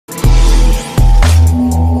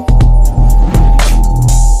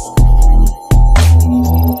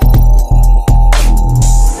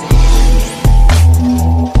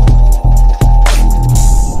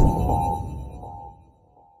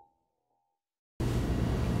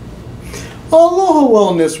Aloha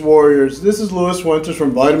Wellness Warriors, this is Louis Winters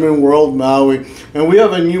from Vitamin World Maui, and we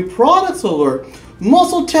have a new products alert.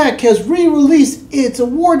 Celltech has re-released its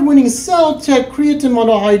award-winning Celltech Creatine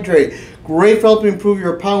Monohydrate. Great for helping improve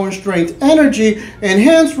your power and strength, energy,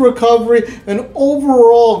 enhance recovery, and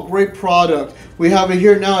overall great product. We have it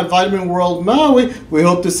here now at Vitamin World Maui. We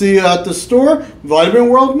hope to see you at the store. Vitamin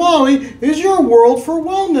World Maui is your world for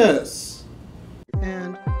wellness.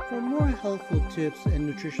 And for more helpful tips and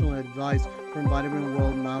nutritional advice from Vitamin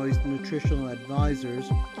World Maui's nutritional advisors,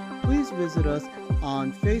 please visit us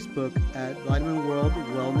on Facebook at Vitamin World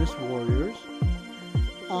Wellness Warriors.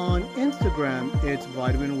 On Instagram, it's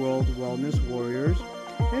Vitamin World Wellness Warriors.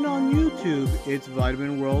 And on YouTube, it's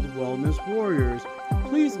Vitamin World Wellness Warriors.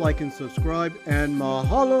 Please like and subscribe, and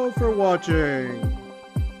mahalo for watching!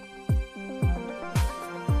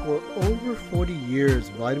 For over 40 years,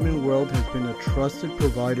 Vitamin World has been a trusted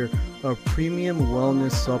provider of premium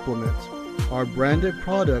wellness supplements. Our branded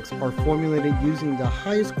products are formulated using the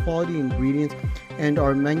highest quality ingredients and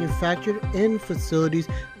are manufactured in facilities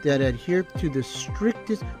that adhere to the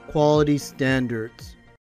strictest quality standards.